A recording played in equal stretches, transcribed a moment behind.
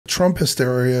Trump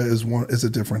hysteria is a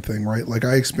different thing, right? Like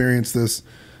I experienced this,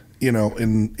 you know,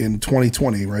 in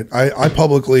 2020, right? I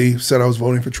publicly said I was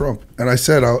voting for Trump, and I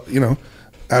said, you know,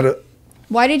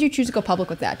 Why did you choose to go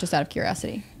public with that? Just out of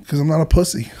curiosity. Because I'm not a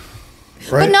pussy.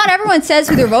 Right? But not everyone says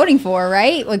who they're voting for,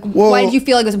 right? Like, why did you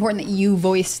feel like it was important that you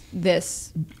voiced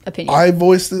this opinion? I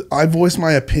voiced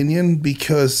my opinion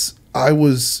because I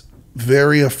was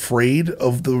very afraid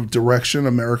of the direction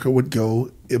America would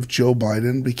go if Joe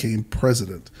Biden became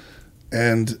president.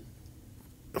 And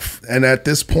at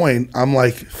this point, I'm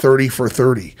like 30 for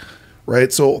 30,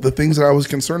 right? So the things that I was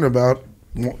concerned about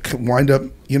wind up,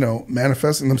 you know,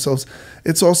 manifesting themselves.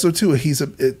 It's also too it's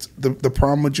the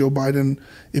problem with Joe Biden.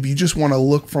 If you just want to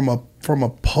look from a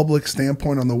public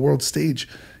standpoint on the world stage,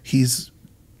 he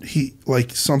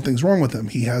like something's wrong with him.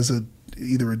 He has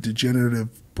either a degenerative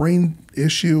brain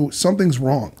issue, something's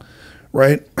wrong,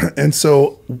 right? And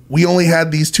so we only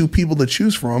had these two people to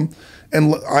choose from.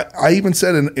 And I even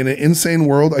said in an insane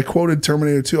world, I quoted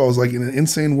Terminator 2. I was like, in an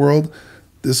insane world,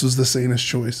 this was the sanest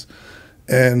choice.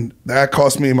 And that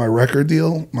cost me my record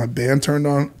deal. My band turned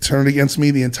against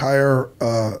me, the entire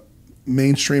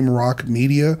mainstream rock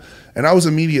media. And I was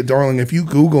a media darling. If you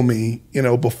Google me, you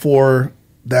know, before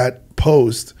that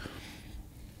post,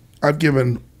 I've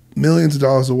given millions of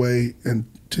dollars away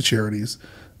to charities.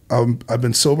 I've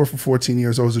been sober for 14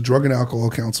 years. I was a drug and alcohol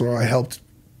counselor. I helped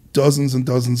dozens and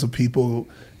dozens of people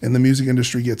in the music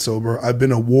industry get sober. I've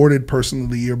been awarded Person of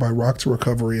the Year by Rock to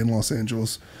Recovery in Los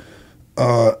Angeles.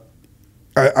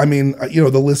 I mean, you know,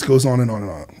 the list goes on and on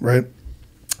and on, right?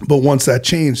 But once that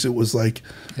changed, it was like,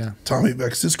 Tommy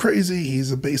Vex is crazy.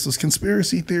 He's a baseless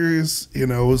conspiracy theorist. You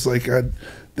know, it was like,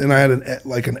 then I had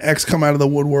an ex come out of the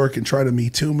woodwork and try to Me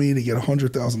Too me to get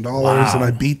 $100,000. Wow. And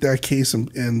I beat that case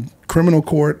in criminal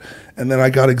court. And then I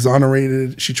got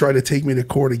exonerated. She tried to take me to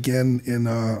court again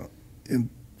in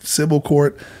civil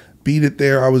court, beat it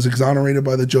there. I was exonerated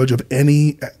by the judge of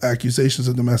any accusations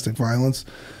of domestic violence.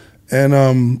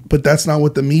 And but that's not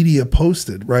what the media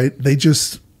posted, right?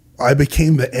 I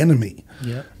became the enemy.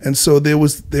 Yeah. And so there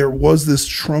was this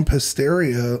Trump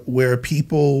hysteria where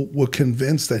people were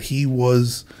convinced that he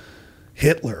was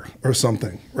Hitler or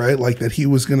something, right? Like that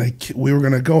we were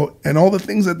gonna go, and all the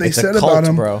things that they said about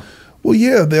him, bro. Well,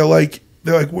 yeah, they're like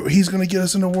he's gonna get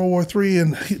us into World War III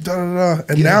and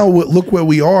and now look where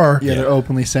we are. Yeah, they're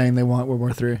openly saying they want World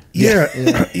War III. Yeah,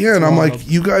 and I'm like,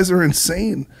 you guys are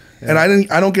insane. Yeah. And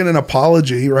I don't get an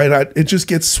apology, right? It just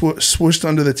gets swooshed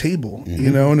under the table, you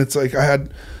know. And it's like I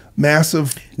had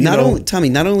massive. Tommy,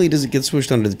 not only does it get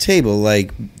swooshed under the table,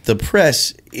 like the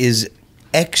press is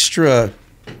extra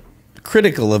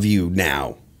critical of you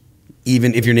now,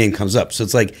 even if your name comes up. So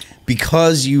it's like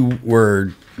because you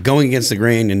were going against the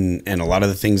grain and a lot of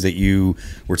the things that you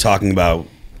were talking about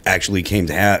actually came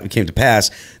to pass.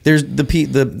 There's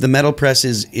the metal press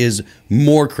is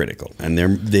more critical, and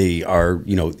they are,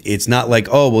 you know, it's not like,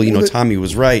 oh well, you know, Tommy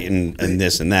was right and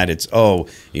this and that. It's, oh,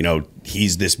 you know,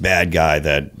 he's this bad guy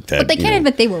that but they can't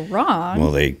admit they were wrong.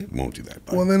 Well, they won't do that.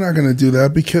 Well, they're not going to do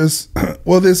that because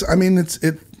there's, I mean,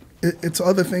 it's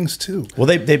other things too. Well,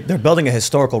 they're building a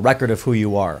historical record of who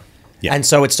you are, and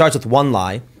so it starts with one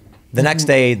lie. The next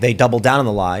day they double down on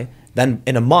the lie. Then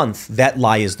in a month, that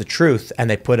lie is the truth, and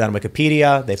they put it on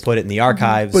Wikipedia. They put it in the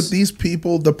archives. But these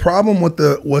people, the problem with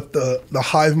the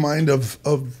hive mind of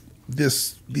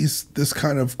this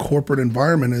kind of corporate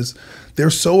environment is they're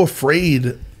so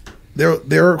afraid.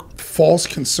 Their false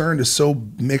concern is so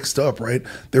mixed up, right?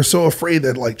 They're so afraid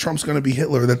that like Trump's going to be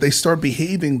Hitler that they start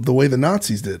behaving the way the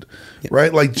Nazis did,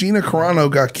 right? Like Gina Carano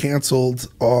got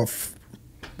canceled off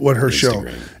her Instagram. show.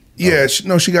 Yeah,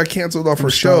 she got canceled off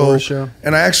her show.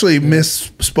 And I actually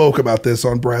misspoke about this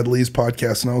on Brad Lee's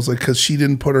podcast. And I was like, because she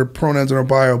didn't put her pronouns in her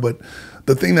bio. But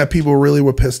the thing that people really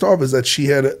were pissed off is that she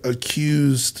had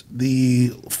accused the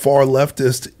far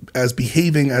leftist as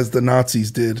behaving as the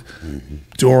Nazis did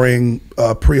during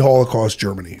pre-Holocaust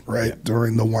Germany, right? Yeah.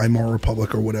 During the Weimar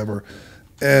Republic or whatever.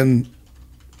 And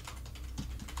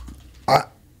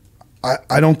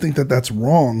I don't think that that's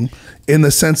wrong in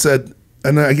the sense that,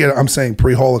 and again, I'm saying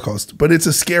pre-Holocaust, but it's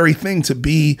a scary thing to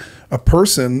be a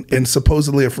person in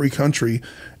supposedly a free country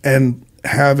and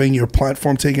having your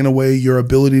platform taken away, your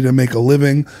ability to make a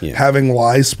living, having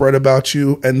lies spread about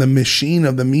you, and the machine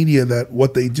of the media that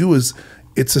what they do is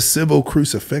it's a civil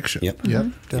crucifixion. Yep,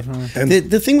 definitely. And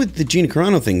the thing with the Gina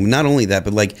Carano thing, not only that,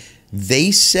 but like they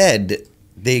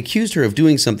accused her of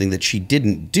doing something that she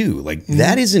didn't do. Like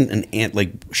that isn't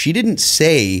like she didn't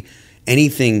say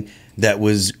anything that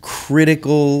was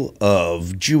critical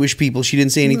of Jewish people. She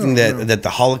didn't say anything that the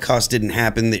Holocaust didn't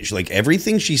happen. That like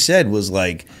everything she said was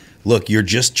like, look, you're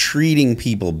just treating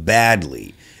people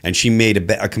badly. and she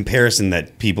made a comparison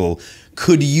that people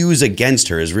could use against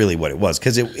her is really what it was,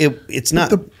 because it's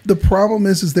not. The problem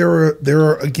is there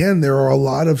are a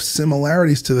lot of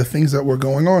similarities to the things that were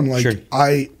going on. Like Sure.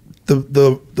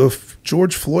 the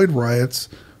George Floyd riots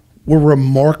were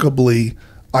remarkably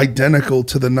identical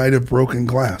to the Night of Broken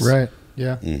Glass. Right.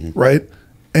 Yeah. Right.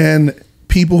 And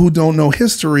people who don't know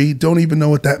history don't even know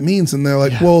what that means. And they're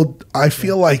like, well, I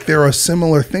feel like there are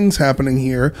similar things happening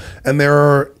here. And there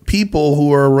are people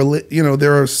who are,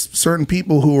 there are certain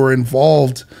people who are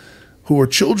involved, who were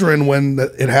children when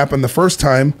it happened the first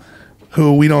time,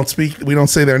 who we don't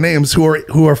say their names, who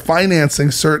are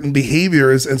financing certain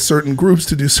behaviors and certain groups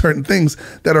to do certain things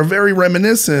that are very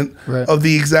reminiscent of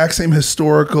the exact same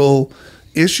historical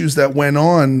issues that went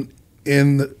on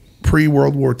in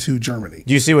pre-World War II Germany.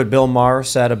 Do you see what Bill Maher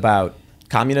said about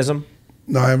communism?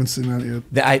 No, I haven't seen that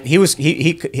yet.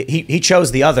 He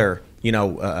chose the other,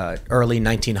 early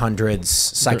 1900s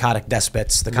psychotic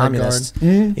despots, the communists.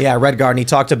 Yeah, Red Guard. And he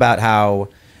talked about how,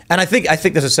 and I think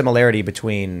there's a similarity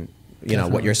between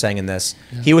what you're saying in this.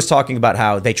 Yeah. He was talking about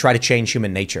how they try to change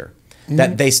human nature,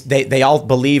 that they all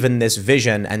believe in this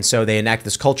vision, and so they enact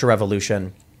this culture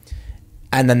revolution.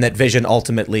 And then that vision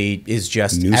ultimately is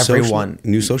just everyone.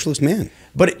 New socialist man.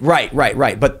 But right.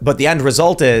 But the end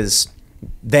result is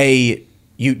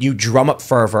you drum up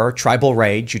fervor, tribal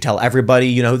rage. You tell everybody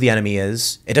you know who the enemy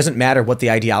is. It doesn't matter what the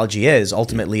ideology is.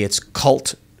 Ultimately, it's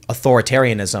cult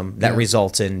authoritarianism that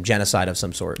results in genocide of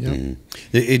some sort. Yep.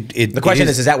 The question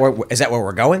is that where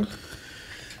we're going?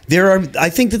 I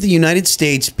think that the United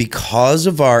States, because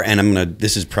of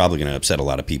this is probably going to upset a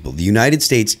lot of people. The United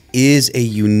States is a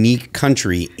unique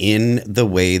country in the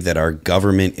way that our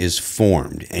government is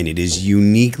formed, and it is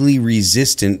uniquely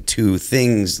resistant to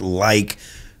things like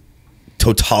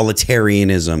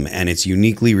totalitarianism, and it's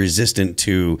uniquely resistant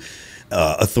to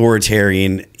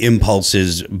authoritarian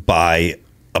impulses by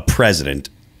a president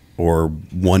or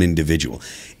one individual.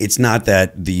 It's not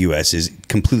that the U.S. is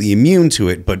completely immune to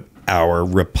it, but our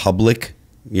republic,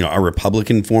 our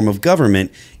Republican form of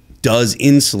government does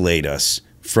insulate us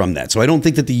from that. So I don't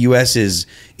think that the U.S. is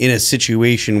in a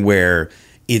situation where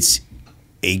it's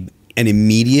an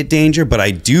immediate danger, but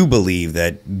I do believe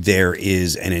that there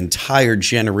is an entire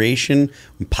generation,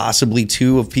 possibly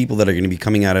two, of people that are going to be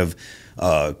coming out of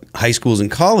high schools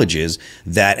and colleges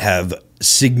that have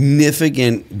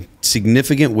significantly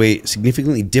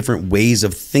different ways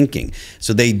of thinking.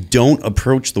 So they don't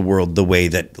approach the world the way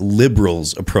that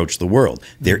liberals approach the world.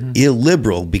 They're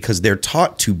illiberal because they're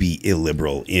taught to be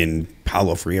illiberal in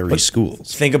Paulo Freire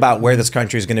schools. Think about where this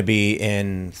country is going to be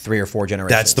in 3 or 4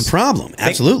 generations. That's the problem.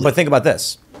 Absolutely. But think about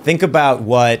this. Think about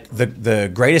what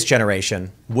the greatest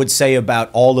generation would say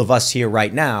about all of us here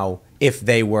right now if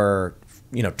they were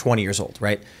 20 years old,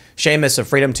 right? Seamus of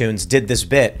Freedom Tunes did this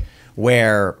bit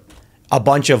where a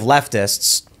bunch of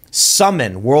leftists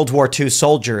summon World War II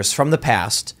soldiers from the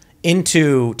past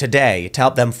into today to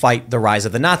help them fight the rise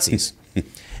of the Nazis.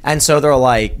 And so they're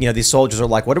like, these soldiers are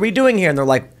like, what are we doing here? And they're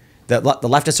like, the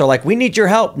leftists are like, we need your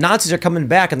help. Nazis are coming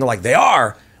back. And they're like, they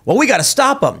are? Well, we got to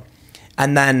stop them.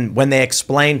 And then when they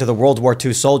explain to the World War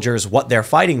II soldiers what they're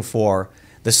fighting for,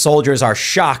 the soldiers are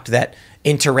shocked that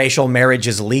interracial marriage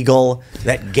is legal,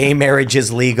 that gay marriage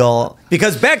is legal,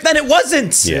 because back then it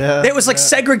wasn't. Yeah. It was like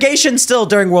segregation still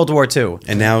during World War II.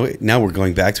 And now we're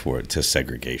going back to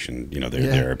segregation.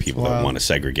 There are people that want to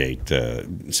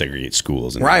segregate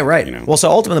schools. And Right. Well, so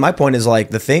ultimately my point is like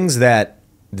the things that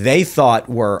they thought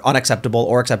were unacceptable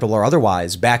or acceptable or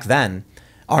otherwise back then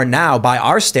are now by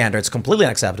our standards completely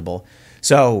unacceptable.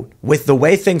 So with the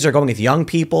way things are going with young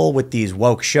people, with these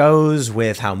woke shows,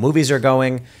 with how movies are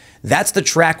going, that's the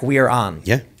track we are on.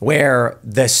 Yeah. Where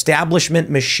the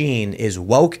establishment machine is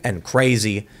woke and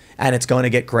crazy, and it's going to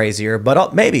get crazier.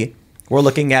 But maybe we're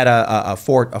looking at a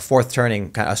fourth turning,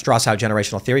 kind of a Strauss-Howe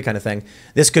generational theory kind of thing.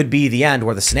 This could be the end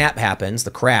where the snap happens, the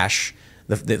crash,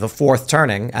 the fourth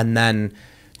turning, and then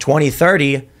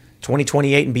 2030,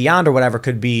 2028 and beyond or whatever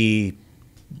could be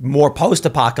more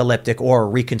post-apocalyptic or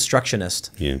reconstructionist.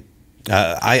 Yeah.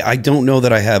 I don't know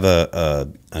that I have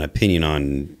an opinion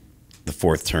on the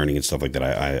fourth turning and stuff like that.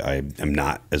 I am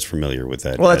not as familiar with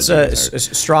that. Well,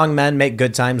 it's strong men make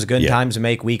good times times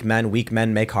make weak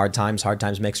men make hard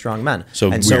times make strong men. So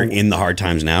we're in the hard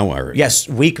times now? Or? Yes,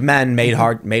 weak men made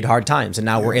hard times, and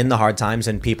now we're in the hard times,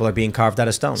 and people are being carved out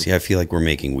of stone. See, I feel like we're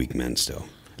making weak men still.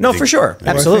 No, for sure.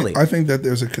 Absolutely. I think that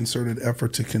there's a concerted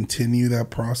effort to continue that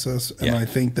process. And I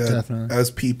think that as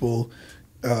people,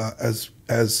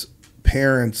 as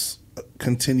parents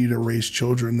continue to raise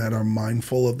children that are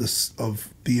mindful of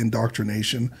the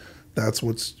indoctrination, that's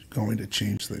what's going to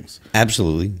change things.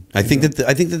 Absolutely. I think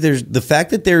that there's the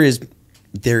fact that there is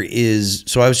there is.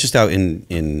 So I was just out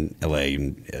in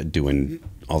LA doing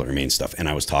All That Remains stuff, and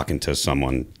I was talking to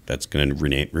someone that's going to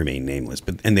remain nameless,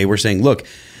 and they were saying, look,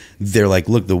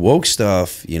 the woke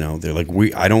stuff, they're like,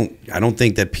 I don't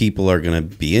think that people are going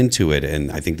to be into it,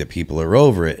 and I think that people are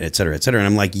over it, et cetera, et cetera. And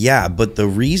I'm like, yeah, but the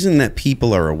reason that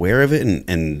people are aware of it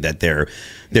and that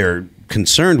they're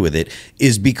concerned with it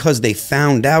is because they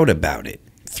found out about it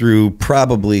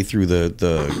probably through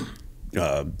the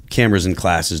cameras in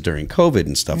classes during COVID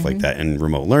and stuff like that, and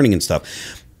remote learning and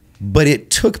stuff. But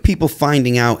it took people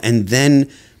finding out, and then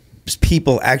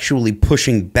people actually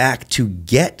pushing back to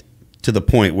get to the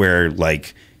point where,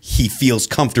 like, he feels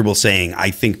comfortable saying, I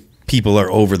think people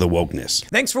are over the wokeness.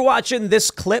 Thanks for watching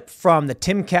this clip from the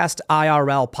Timcast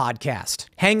IRL podcast.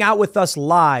 Hang out with us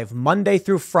live Monday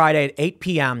through Friday at 8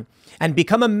 p.m. and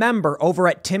become a member over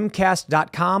at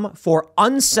timcast.com for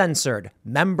uncensored,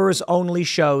 members-only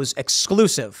shows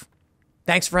exclusive.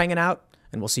 Thanks for hanging out,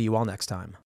 and we'll see you all next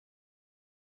time.